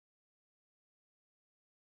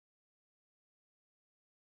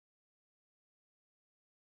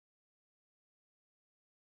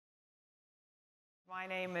My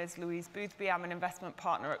name is Louise Boothby. I'm an investment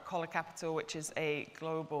partner at Coller Capital, which is a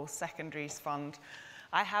global secondaries fund.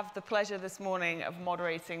 I have the pleasure this morning of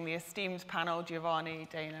moderating the esteemed panel, Giovanni,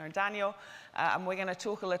 Dana, and Daniel, and we're going to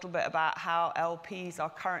talk a little bit about how LPs are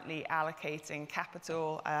currently allocating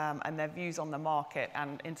capital and their views on the market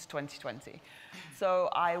and into 2020. So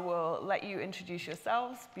I will let you introduce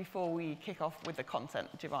yourselves before we kick off with the content.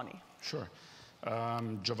 Giovanni. Sure.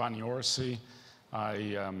 Giovanni Orsi.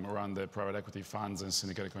 I run the private equity funds and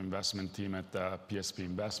syndicated investment team at PSP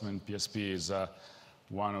Investment. PSP is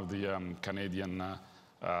one of the Canadian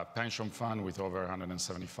pension fund with over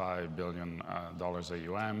 $175 billion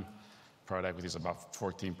AUM. Private equity is about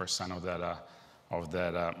 14% of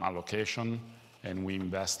that allocation, and we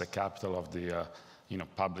invest the capital of the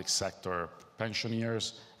public sector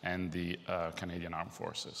pensioners and the Canadian Armed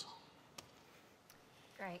Forces.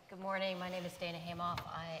 Great. Good morning. My name is Dana Haimoff.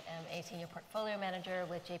 I am a senior portfolio manager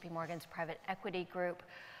with JP Morgan's private equity group.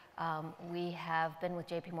 We have been with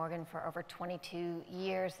JP Morgan for over 22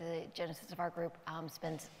 years. The genesis of our group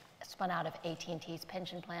spun out of AT&T's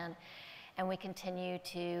pension plan, and we continue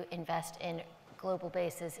to invest in global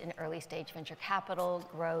basis in early stage venture capital,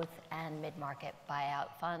 growth, and mid-market buyout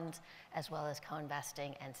funds, as well as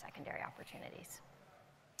co-investing and secondary opportunities.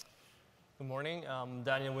 Good morning. I'm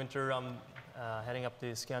Daniel Winther. I'm heading up the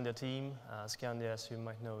Skandia team. Skandia, as you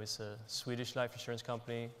might know, is a Swedish life insurance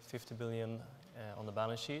company, 50 billion on the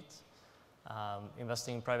balance sheet,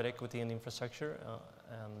 investing in private equity and infrastructure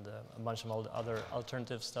and a bunch of other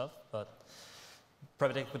alternative stuff. But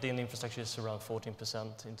private equity and infrastructure is around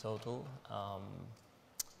 14% in total.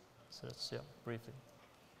 So that's, briefly.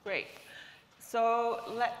 Great. So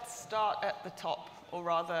let's start at the top, or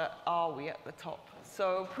rather, are we at the top?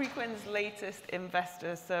 So Preqin's latest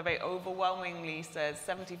investor survey overwhelmingly says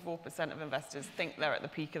 74% of investors think they're at the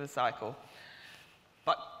peak of the cycle.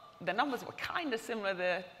 But the numbers were kind of similar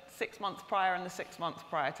the 6 months prior and the 6 months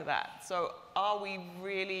prior to that. So are we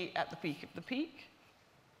really at the peak of the peak?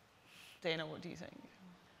 Dana, what do you think?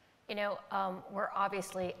 You know, we're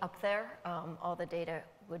obviously up there. All the data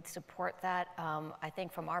would support that. I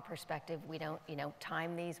think from our perspective, we don't,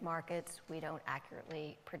 time these markets. We don't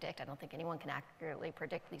accurately predict. I don't think anyone can accurately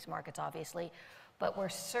predict these markets, obviously. But we're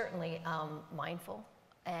certainly mindful,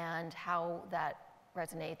 and how that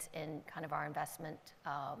resonates in kind of our investment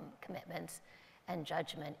commitments and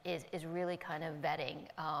judgment is really kind of vetting,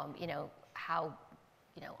 how,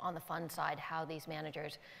 on the fund side, how these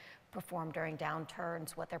managers perform during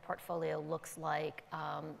downturns, what their portfolio looks like,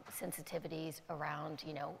 sensitivities around,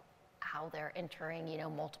 how they're entering,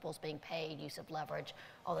 multiples being paid, use of leverage,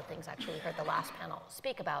 all the things actually heard the last panel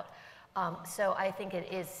speak about. So I think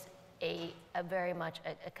it is a very much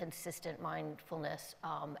a consistent mindfulness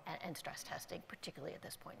and stress testing, particularly at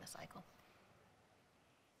this point in the cycle.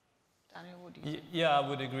 Daniel, what do you think? Yeah, I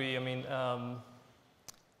would agree. I mean,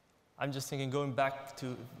 I'm just thinking, going back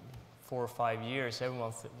to 4 or 5 years,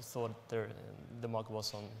 everyone thought the market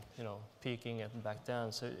was on, peaking back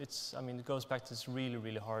then. So it goes back to, it's really,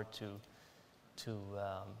 really hard to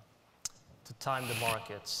time the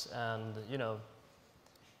markets. And,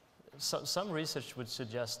 some research would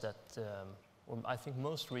suggest that, or I think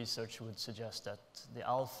most research would suggest that the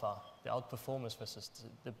alpha, the outperformance versus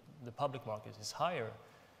the public market is higher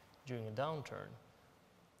during a downturn.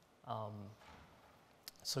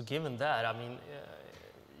 So given that,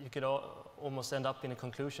 you could almost end up in a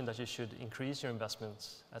conclusion that you should increase your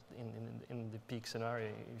investments in the peak scenario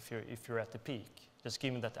if you're at the peak, just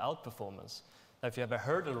given that outperformance. Now, if you have a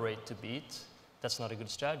hurdle rate to beat, that's not a good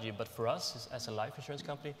strategy. But for us, as a life insurance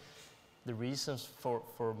company, the reasons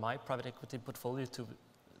for my private equity portfolio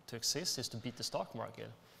to exist is to beat the stock market.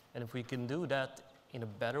 And if we can do that in a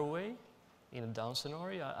better way, in a down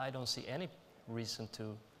scenario, I don't see any reason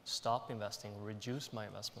to stop investing or reduce my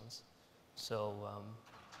investments. So.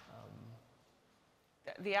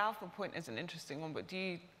 The alpha point is an interesting one, but do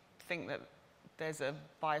you think that there's a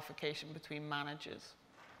bifurcation between managers?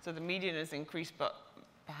 So the median has increased, but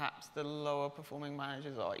perhaps the lower performing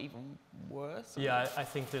managers are even worse? Yeah, I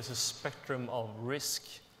think there's a spectrum of risk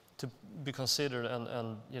to be considered,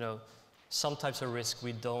 and some types of risk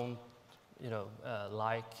we don't,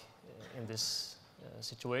 like in this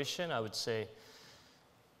situation. I would say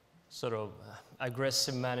sort of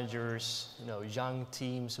aggressive managers, young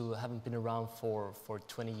teams who haven't been around for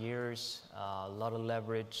 20 years, a lot of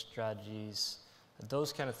leverage strategies,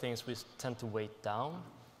 those kind of things we tend to weight down.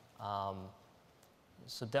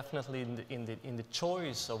 So definitely in the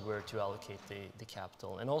choice of where to allocate the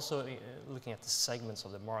capital, and also looking at the segments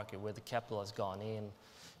of the market where the capital has gone in,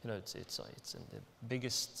 it's in the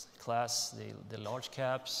biggest class. The large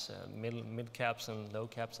caps, mid caps, and low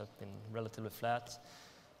caps have been relatively flat.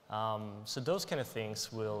 So those kind of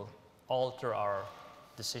things will alter our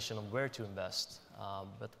decision on where to invest,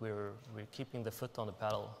 but we're keeping the foot on the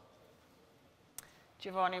pedal.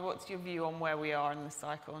 Giovanni, what's your view on where we are in the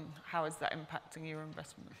cycle, and how is that impacting your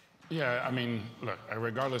investment? Yeah, I mean, look,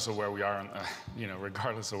 regardless of where we are,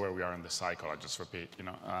 regardless of where we are in the cycle, I just repeat,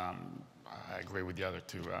 I agree with the other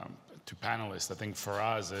two panelists. I think for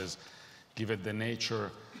us is, given the nature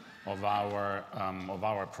of our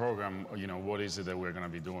program, what is it that we're going to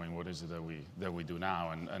be doing? What is it that we do now?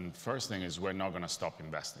 And first thing is, we're not going to stop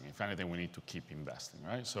investing. If anything, we need to keep investing,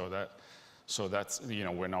 right? So that's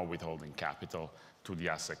we're not withholding capital to the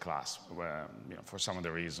asset class, where, for some of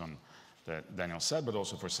the reason that Daniel said, but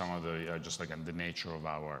also for some of the just again the nature of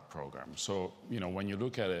our program. So when you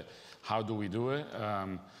look at it, how do we do it?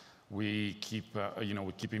 We keep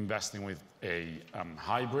investing with a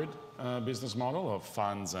hybrid business model of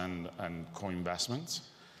funds and co-investments.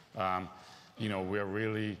 We're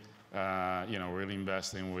really really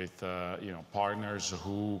investing with partners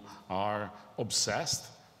who are obsessed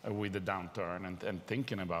with the downturn and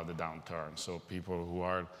thinking about the downturn. So people who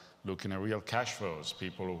are looking at real cash flows,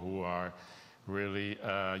 people who are really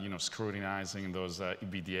scrutinizing those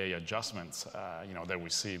EBITDA adjustments that we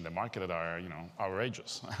see in the market that are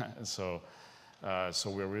outrageous. So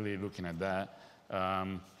we're really looking at that.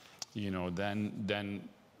 Then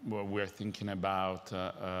we're thinking about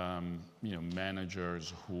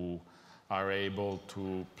managers who are able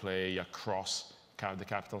to play across the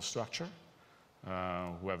capital structure,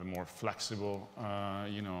 who have a more flexible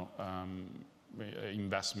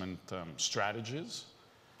investment strategies.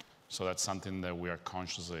 So that's something that we are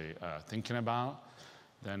consciously thinking about.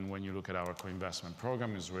 Then when you look at our co-investment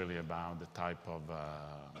program, it's really about the type of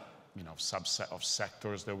subset of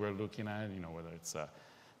sectors that we're looking at, whether it's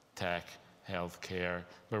tech, healthcare,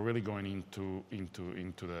 but really going into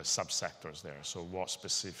the subsectors there. So what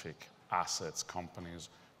specific assets, companies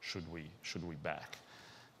should we back?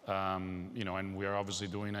 And we are obviously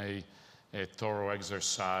doing a thorough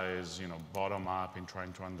exercise, bottom up, in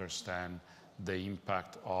trying to understand the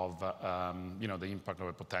impact of a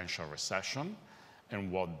potential recession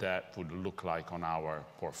and what that would look like on our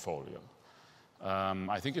portfolio.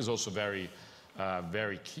 I think it's also very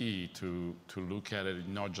key to look at it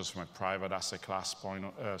not just from a private asset class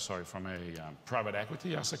from a private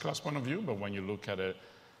equity asset class point of view, but when you look at it,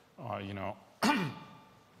 on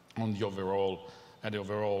the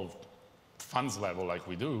overall funds level, like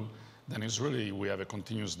we do, then it's really, we have a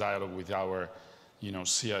continuous dialogue with our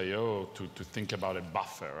CIO to think about a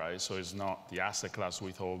buffer, right? So it's not the asset class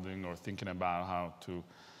withholding or thinking about how to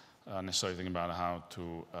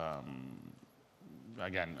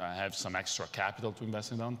again, have some extra capital to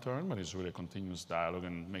invest in downturn, but it's really a continuous dialogue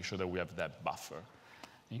and make sure that we have that buffer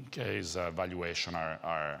in case valuation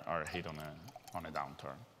are hit on a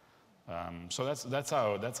downturn. So that's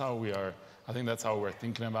how we are. I think that's how we're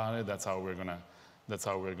thinking about it. That's how we're gonna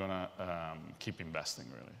keep investing,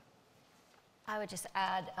 really. I would just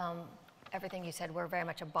add everything you said. We're very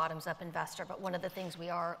much a bottoms-up investor, but one of the things we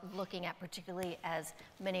are looking at, particularly as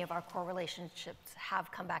many of our core relationships have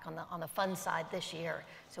come back on the fund side this year,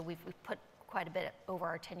 so we've put quite a bit over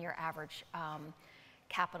our 10-year average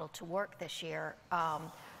capital to work this year.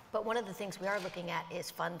 But one of the things we are looking at is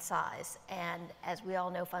fund size, and as we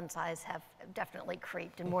all know, fund size have definitely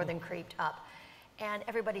creeped and more than creeped up. And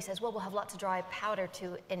everybody says, well, we'll have lots of dry powder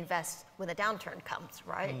to invest when the downturn comes,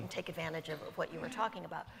 right? And take advantage of what you were talking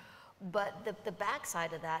about. But the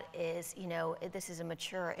backside of that is, this is a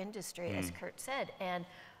mature industry, as Kurt said, and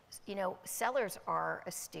sellers are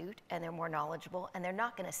astute and they're more knowledgeable and they're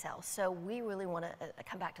not going to sell. So we really want to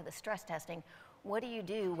come back to the stress testing. What do you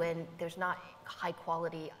do when there's not high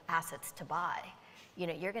quality assets to buy?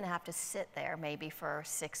 You're going to have to sit there maybe for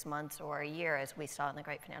 6 months or a year, as we saw in the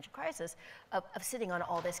great financial crisis, of sitting on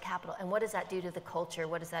all this capital. And what does that do to the culture?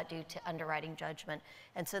 What does that do to underwriting judgment?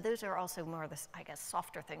 And so those are also more of the,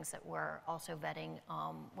 softer things that we're also vetting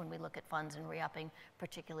when we look at funds and re-upping,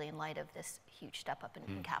 particularly in light of this huge step up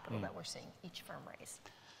in capital that we're seeing each firm raise.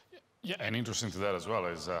 Yeah, and interesting to that as well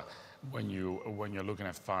is when you're looking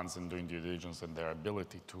at funds and doing due diligence and their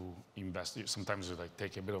ability to invest, sometimes you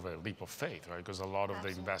take a bit of a leap of faith, right? Because a lot of the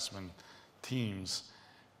investment teams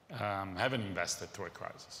haven't invested through a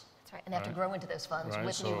crisis. That's right, and they have to grow into those funds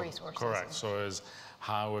with new resources. Correct. So is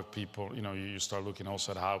how have people, you start looking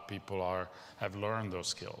also at how people have learned those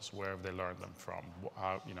skills. Where have they learned them from?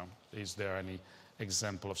 How, is there any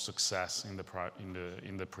example of success in the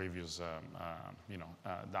previous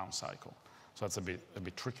down cycle? So that's a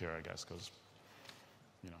bit trickier, I guess, because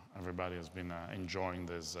everybody has been enjoying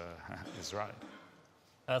this ride.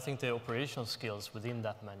 I think the operational skills within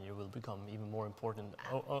that menu will become even more important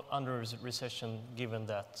under recession, given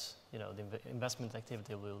that the investment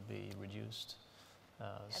activity will be reduced.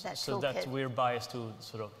 So that we're biased to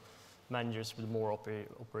sort of managers with more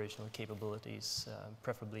operational capabilities,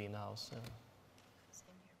 preferably in-house.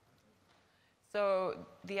 So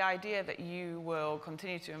the idea that you will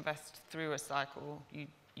continue to invest through a cycle,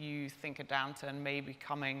 you think a downturn may be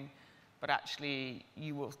coming, but actually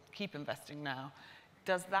you will keep investing now.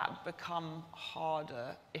 Does that become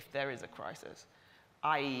harder if there is a crisis?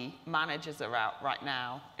 I.e., managers are out right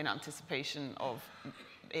now in anticipation of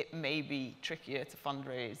it may be trickier to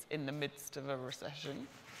fundraise in the midst of a recession.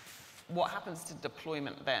 What happens to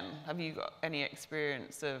deployment then? Have you got any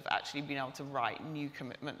experience of actually being able to write new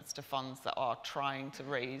commitments to funds that are trying to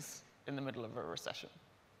raise in the middle of a recession?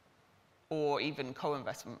 Or even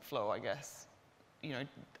co-investment flow, I guess.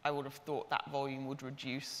 I would have thought that volume would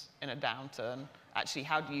reduce in a downturn. Actually,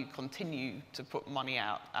 how do you continue to put money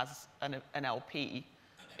out as an LP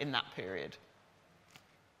in that period?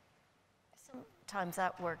 Sometimes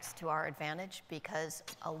that works to our advantage because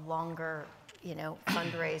a longer,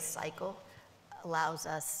 fundraise cycle allows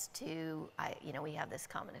us to, we have this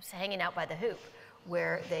comment of hanging out by the hoop,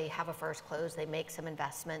 where they have a first close, they make some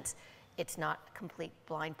investments. It's not a complete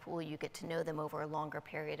blind pool. You get to know them over a longer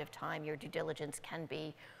period of time. Your due diligence can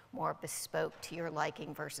be more bespoke to your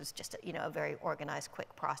liking versus just a very organized,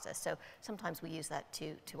 quick process. So sometimes we use that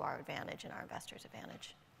to our advantage and our investors'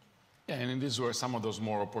 advantage. Yeah, and this is where some of those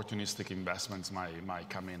more opportunistic investments might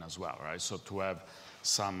come in as well, right? So to have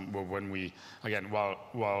some, when we, again, while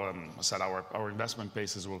I said our investment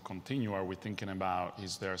paces will continue, are we thinking about,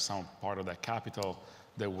 is there some part of that capital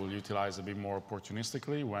that we'll utilize a bit more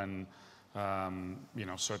opportunistically when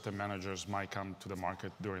certain managers might come to the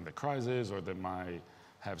market during the crisis, or they might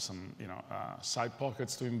have some side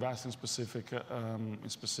pockets to invest in specific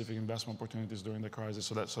investment opportunities during the crisis.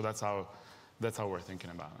 So that's how we're thinking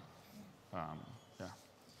about it.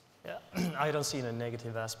 Yeah, I don't see any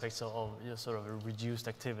negative aspects of sort of a reduced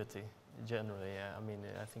activity generally. I mean,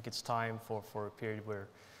 I think it's time for a period where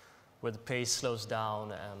the pace slows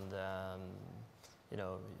down, and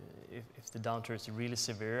if the downturn is really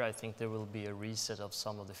severe, I think there will be a reset of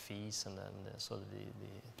some of the fees and then sort of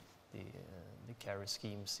the carry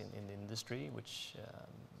schemes in the industry, which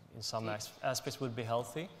in some aspects would be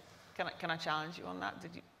healthy. Can I challenge you on that?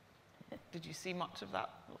 Did you see much of that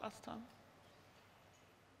last time?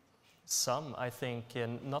 Some, I think,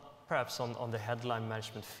 not perhaps on the headline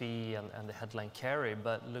management fee and the headline carry,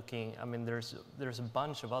 but looking, I mean, there's a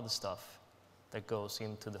bunch of other stuff that goes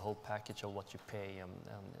into the whole package of what you pay and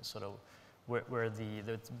sort of where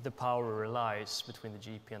the power relies between the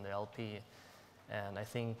GP and the LP. And I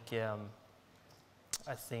think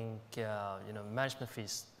management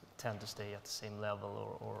fees tend to stay at the same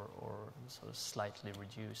level or sort of slightly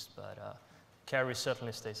reduced, but carry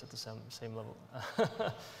certainly stays at the same level.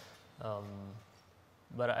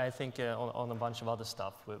 But I think on a bunch of other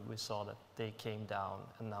stuff, we saw that they came down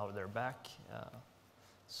and now they're back.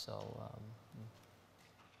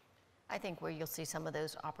 I think where you'll see some of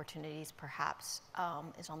those opportunities perhaps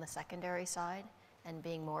is on the secondary side and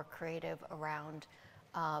being more creative around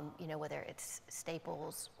whether it's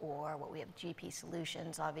staples or what we have GP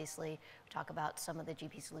solutions. Obviously, we talk about some of the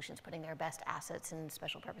GP solutions putting their best assets in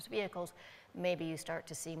special purpose vehicles. Maybe you start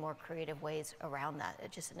to see more creative ways around that.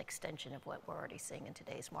 It's just an extension of what we're already seeing in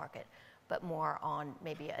today's market, but more on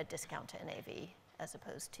maybe a discount to NAV as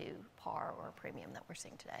opposed to par or premium that we're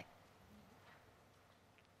seeing today.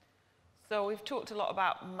 So we've talked a lot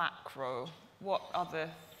about macro. What other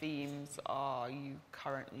themes are you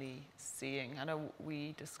currently seeing? I know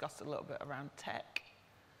we discussed a little bit around tech.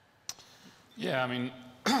 Yeah, I mean,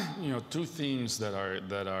 two themes that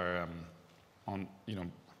are on,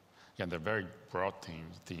 again, they're very broad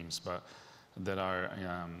themes, but that are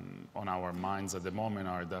on our minds at the moment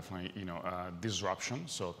are definitely, disruption,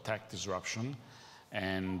 so tech disruption,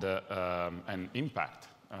 and impact.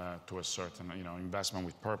 To a certain, investment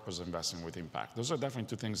with purpose, investing with impact. Those are definitely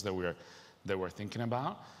two things that we're thinking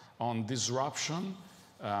about. On disruption,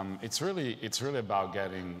 it's really about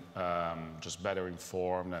getting just better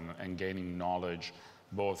informed and gaining knowledge,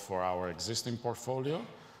 both for our existing portfolio,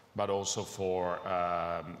 but also for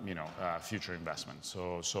future investments.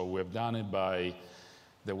 So we've done it by.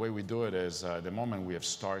 The way we do it is, at the moment we have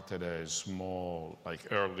started a small,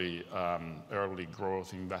 early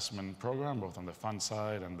growth investment program, both on the fund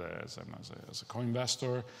side and as a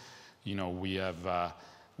co-investor. We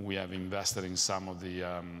We have invested in some of the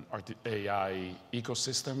AI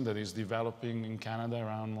ecosystem that is developing in Canada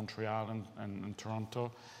around Montreal and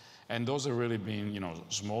Toronto. And those have really been,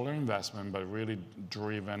 smaller investment, but really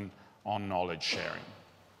driven on knowledge sharing,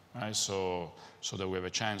 right? So that we have a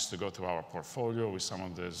chance to go through our portfolio with some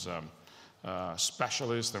of these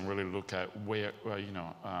specialists and really look at where,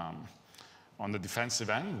 on the defensive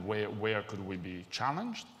end, where could we be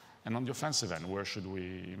challenged? And on the offensive end, where should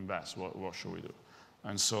we invest? What should we do?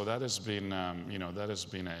 And so that has been, a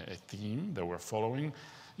theme that we're following,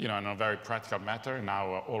 in a very practical matter.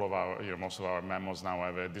 Now, all of our, most of our memos now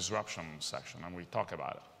have a disruption section, and we talk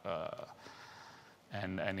about it.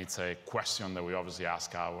 And it's a question that we obviously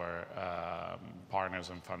ask our partners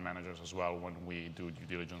and fund managers as well when we do due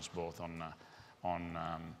diligence both on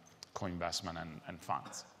co-investment and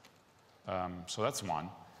funds. So that's one.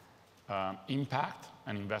 Impact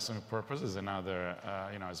and investment purpose is another,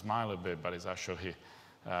 I smile a bit, but it's actually,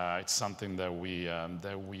 it's something that we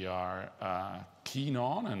are keen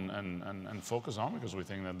on and focus on, because we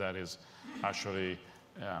think that is actually,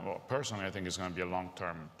 well, personally, I think it's going to be a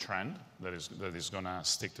long-term trend that is going to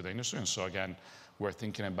stick to the industry. And so again, we're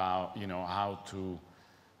thinking about,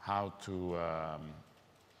 how to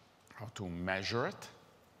measure it.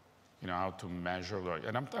 How to measure,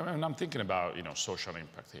 and I'm thinking about, social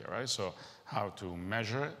impact here, right? So how to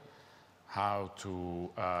measure it, how to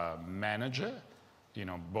manage it,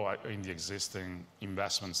 both in the existing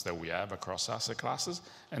investments that we have across asset classes,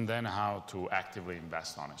 and then how to actively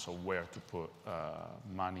invest on it. So where to put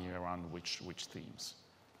money around which themes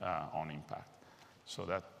on impact. So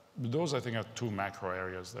those I think are two macro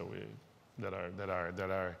areas that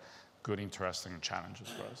are good, interesting challenges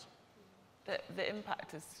for us. The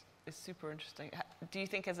impact is super interesting. Do you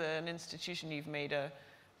think as an institution you've made a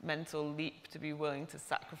mental leap to be willing to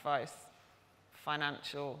sacrifice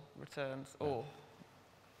financial returns or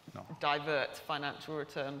divert financial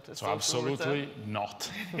return to social absolutely return? Not.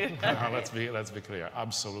 Let's be clear.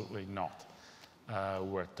 Absolutely not.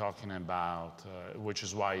 We're talking about, which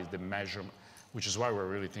is why we're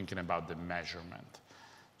really thinking about the measurement.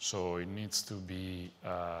 So it needs to be,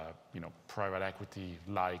 private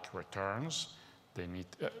equity-like returns. They need,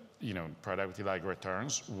 private equity-like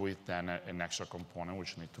returns with then an extra component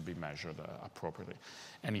which need to be measured appropriately.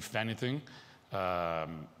 And if anything, I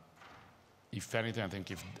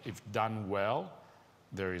think if done well,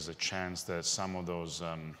 there is a chance that some of those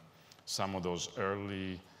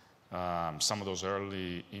early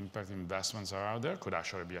impact investments are out there could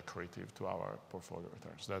actually be accretive to our portfolio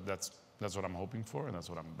returns. That's what I'm hoping for, and that's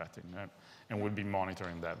what I'm betting, and we'll be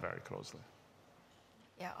monitoring that very closely.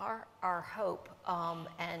 Yeah, our hope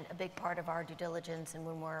and a big part of our due diligence and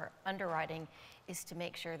when we're underwriting is to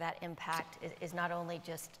make sure that impact is not only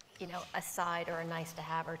just, a side or a nice to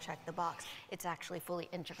have or check the box. It's actually fully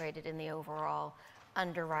integrated in the overall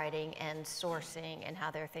underwriting and sourcing and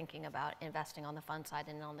how they're thinking about investing on the fund side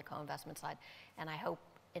and on the co-investment side. And I hope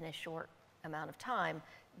in a short amount of time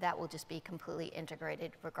that will just be completely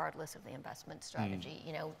integrated regardless of the investment strategy.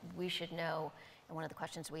 We should know. And one of the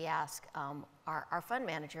questions we ask our fund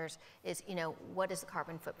managers is, what is the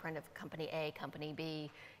carbon footprint of company A, company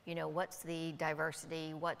B? What's the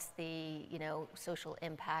diversity? What's the, social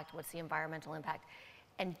impact? What's the environmental impact?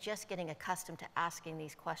 And just getting accustomed to asking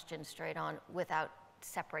these questions straight on without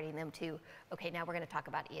separating them to, okay, now we're going to talk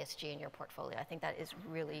about ESG in your portfolio. I think that is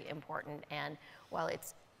really important. And while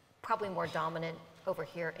it's probably more dominant over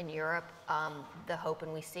here in Europe, the hope,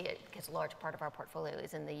 and we see it because a large part of our portfolio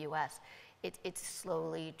is in the US, it's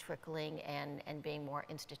slowly trickling and being more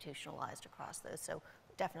institutionalized across those. So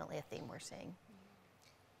definitely a theme we're seeing.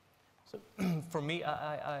 So for me,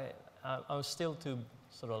 I was still to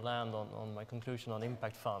sort of land on my conclusion on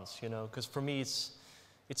impact funds, because for me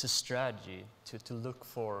it's a strategy to look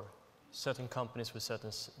for certain companies with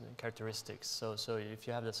certain characteristics. So if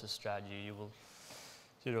you have this as a strategy, you will,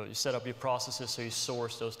 you set up your processes so you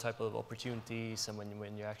source those type of opportunities, and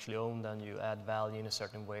when you actually own them, you add value in a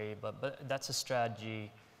certain way. But that's a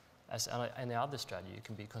strategy, as any other strategy. You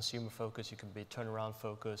can be consumer focused, you can be turnaround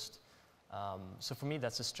focused. So for me,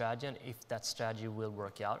 that's a strategy, and if that strategy will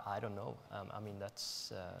work out, I don't know.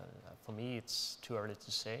 That's for me, it's too early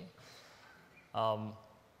to say. I'm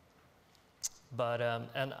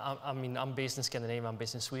based in Scandinavia, I'm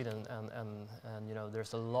based in Sweden, and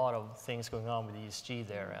there's a lot of things going on with ESG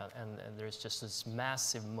there, and there's just this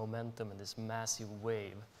massive momentum and this massive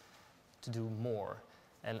wave to do more.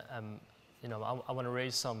 And I want to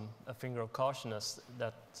raise a finger of caution as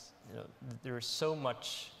that there is so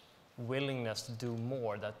much willingness to do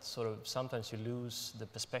more that sort of sometimes you lose the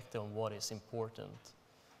perspective on what is important.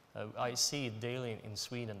 I see it daily in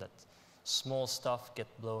Sweden that small stuff get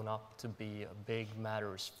blown up to be big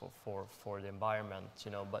matters for the environment,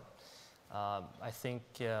 you know. But I think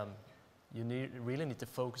you really need to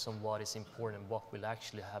focus on what is important, what will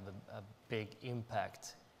actually have a big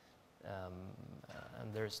impact.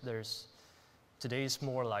 And today is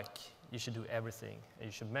more like you should do everything.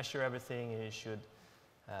 You should measure everything, and you should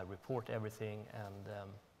report everything, and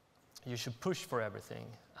you should push for everything.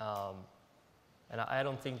 And I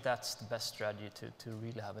don't think that's the best strategy to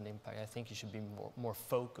really have an impact. I think you should be more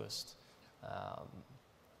focused.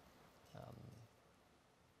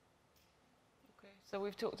 Okay, so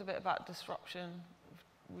we've talked a bit about disruption.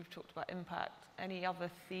 We've talked about impact. Any other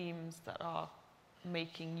themes that are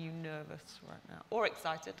making you nervous right now, or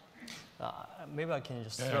excited? Maybe I can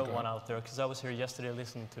just throw one out there, because I was here yesterday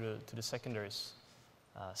listening to the secondaries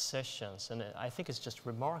sessions, and I think it's just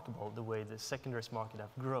remarkable the way the secondaries market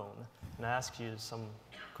have grown. And I asked you some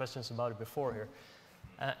questions about it before here,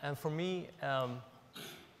 and for me,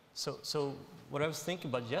 so what I was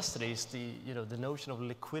thinking about yesterday is the notion of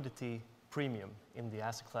liquidity premium in the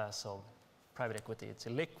asset class of private equity. It's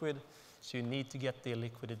illiquid, so you need to get the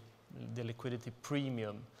liquidity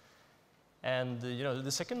premium. And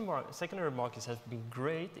the secondary markets have been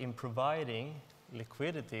great in providing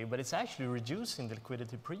liquidity, but it's actually reducing the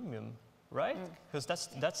liquidity premium, right? Because that's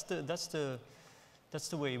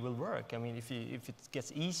the way it will work. I mean, if it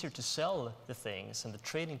gets easier to sell the things and the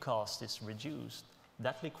trading cost is reduced,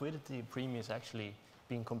 that liquidity premium is actually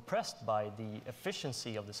being compressed by the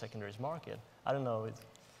efficiency of the secondaries market. I don't know.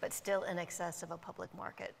 But still in excess of a public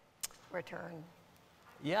market return.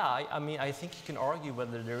 Yeah, I mean, I think you can argue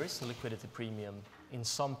whether there is a liquidity premium in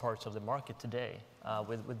some parts of the market today.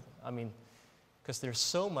 Because there's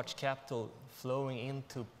so much capital flowing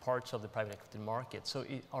into parts of the private equity market. So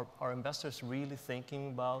are investors really thinking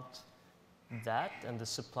about that and the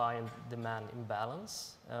supply and demand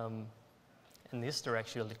imbalance? And is there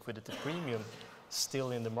actually a liquidity premium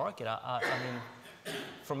still in the market? I mean,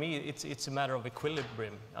 for me, it's a matter of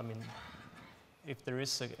equilibrium. I mean, if there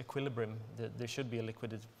is an equilibrium, there should be a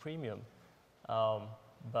liquidity premium.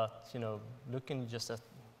 But looking just at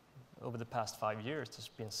over the past 5 years, there's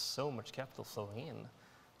been so much capital flowing in.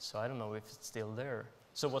 So I don't know if it's still there.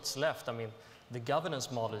 So what's left? I mean, the governance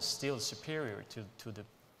model is still superior to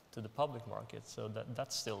the public market. So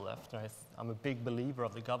that's still left. And I'm a big believer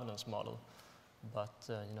of the governance model. But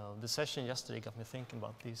the session yesterday got me thinking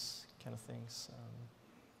about these kind of things.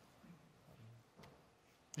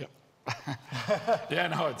 Yeah,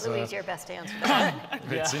 no, it's... Louise, your best answer to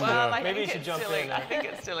that. Maybe you should jump in. I think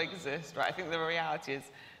it still exists, right? I think the reality is,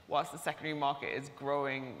 whilst the secondary market is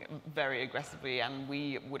growing very aggressively, and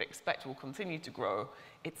we would expect will continue to grow,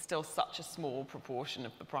 it's still such a small proportion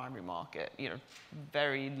of the primary market,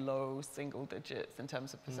 very low single digits in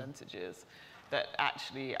terms of percentages, that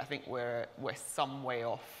actually I think we're some way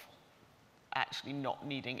off actually not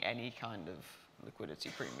needing any kind of liquidity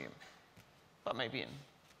premium. But maybe in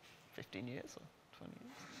 15 years or 20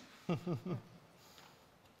 years.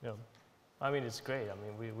 Yeah, I mean, it's great. I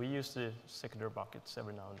mean, we use the secondary markets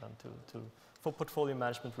every now and then for portfolio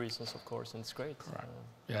management reasons, of course, and it's great. Right.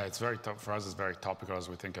 Yeah, it's very tough for us. It's very topical as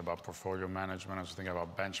we think about portfolio management, as we think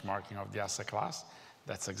about benchmarking of the asset class.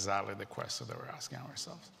 That's exactly the question that we're asking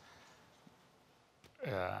ourselves.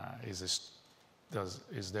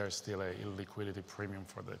 Is there still a liquidity premium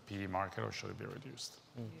for the PE market, or should it be reduced?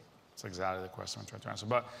 It's exactly the question I'm trying to answer.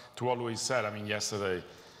 But to what Louise said, I mean, yesterday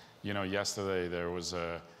there was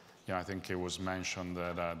I think it was mentioned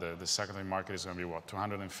that the secondary market is going to be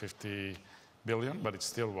 250 billion, but it's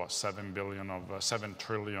still 7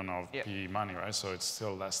 trillion of PE money, right? So it's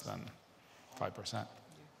still less than 5%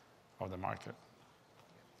 of the market.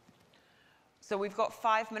 So we've got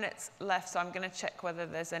 5 minutes left, so I'm going to check whether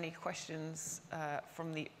there's any questions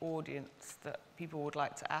from the audience that people would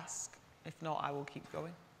like to ask. If not, I will keep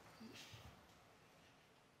going.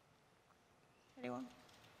 Anyone?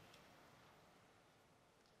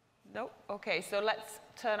 No? Okay, so let's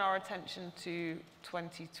turn our attention to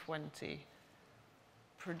 2020.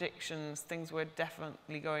 Predictions, things we're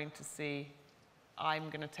definitely going to see. I'm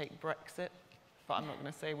going to take Brexit, but I'm not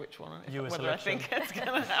going to say which one, whether I think it's going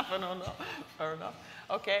to happen or not. Fair enough.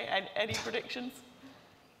 Okay, and any predictions?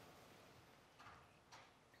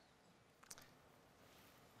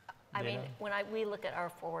 I mean, when we look at our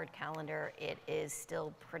forward calendar, it is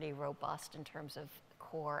still pretty robust in terms of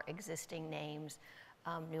core existing names,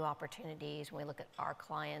 new opportunities. When we look at our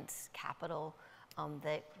clients' capital,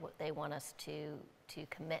 they want us to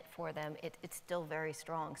commit for them, it's still very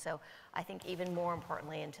strong. So I think even more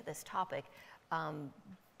importantly into this topic,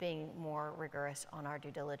 being more rigorous on our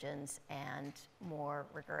due diligence and more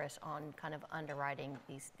rigorous on kind of underwriting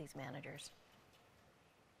these managers.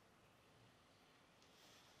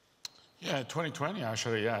 Yeah, 2020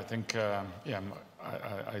 actually. Yeah, I think. I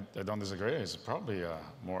don't disagree. It's probably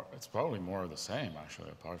more of the same actually,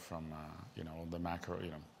 apart from the macro.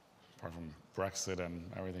 Apart from Brexit and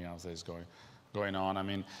everything else that is going on. I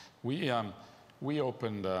mean, we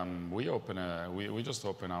just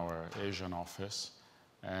opened our Asian office,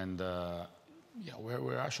 and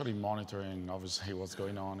we're actually monitoring obviously what's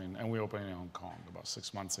going on and we opened in Hong Kong about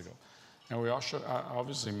 6 months ago. And we're also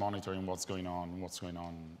obviously monitoring what's going on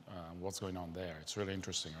there. It's really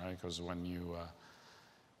interesting, right? Because when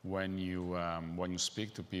you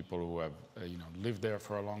speak to people who have lived there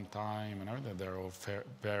for a long time and everything, they're all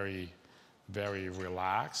very, very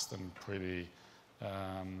relaxed and pretty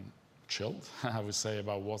chilled, I would say,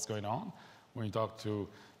 about what's going on. When you talk to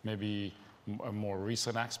maybe more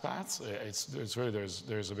recent expats, it's really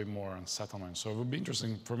there's a bit more unsettlement. So it would be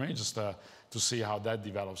interesting for me just to see how that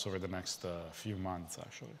develops over the next few months,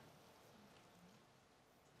 actually.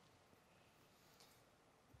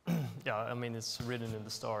 Yeah, I mean, it's written in the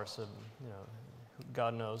stars, and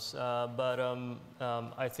God knows. But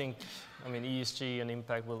I think, ESG and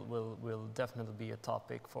impact will definitely be a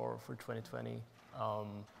topic for 2020.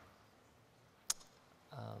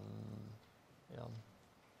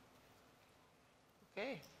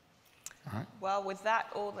 Okay. All right. Well, with that,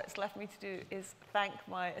 all that's left me to do is thank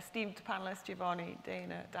my esteemed panelists, Giovanni,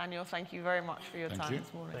 Dana, Daniel. Thank you very much for your time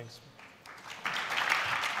this morning. Thanks.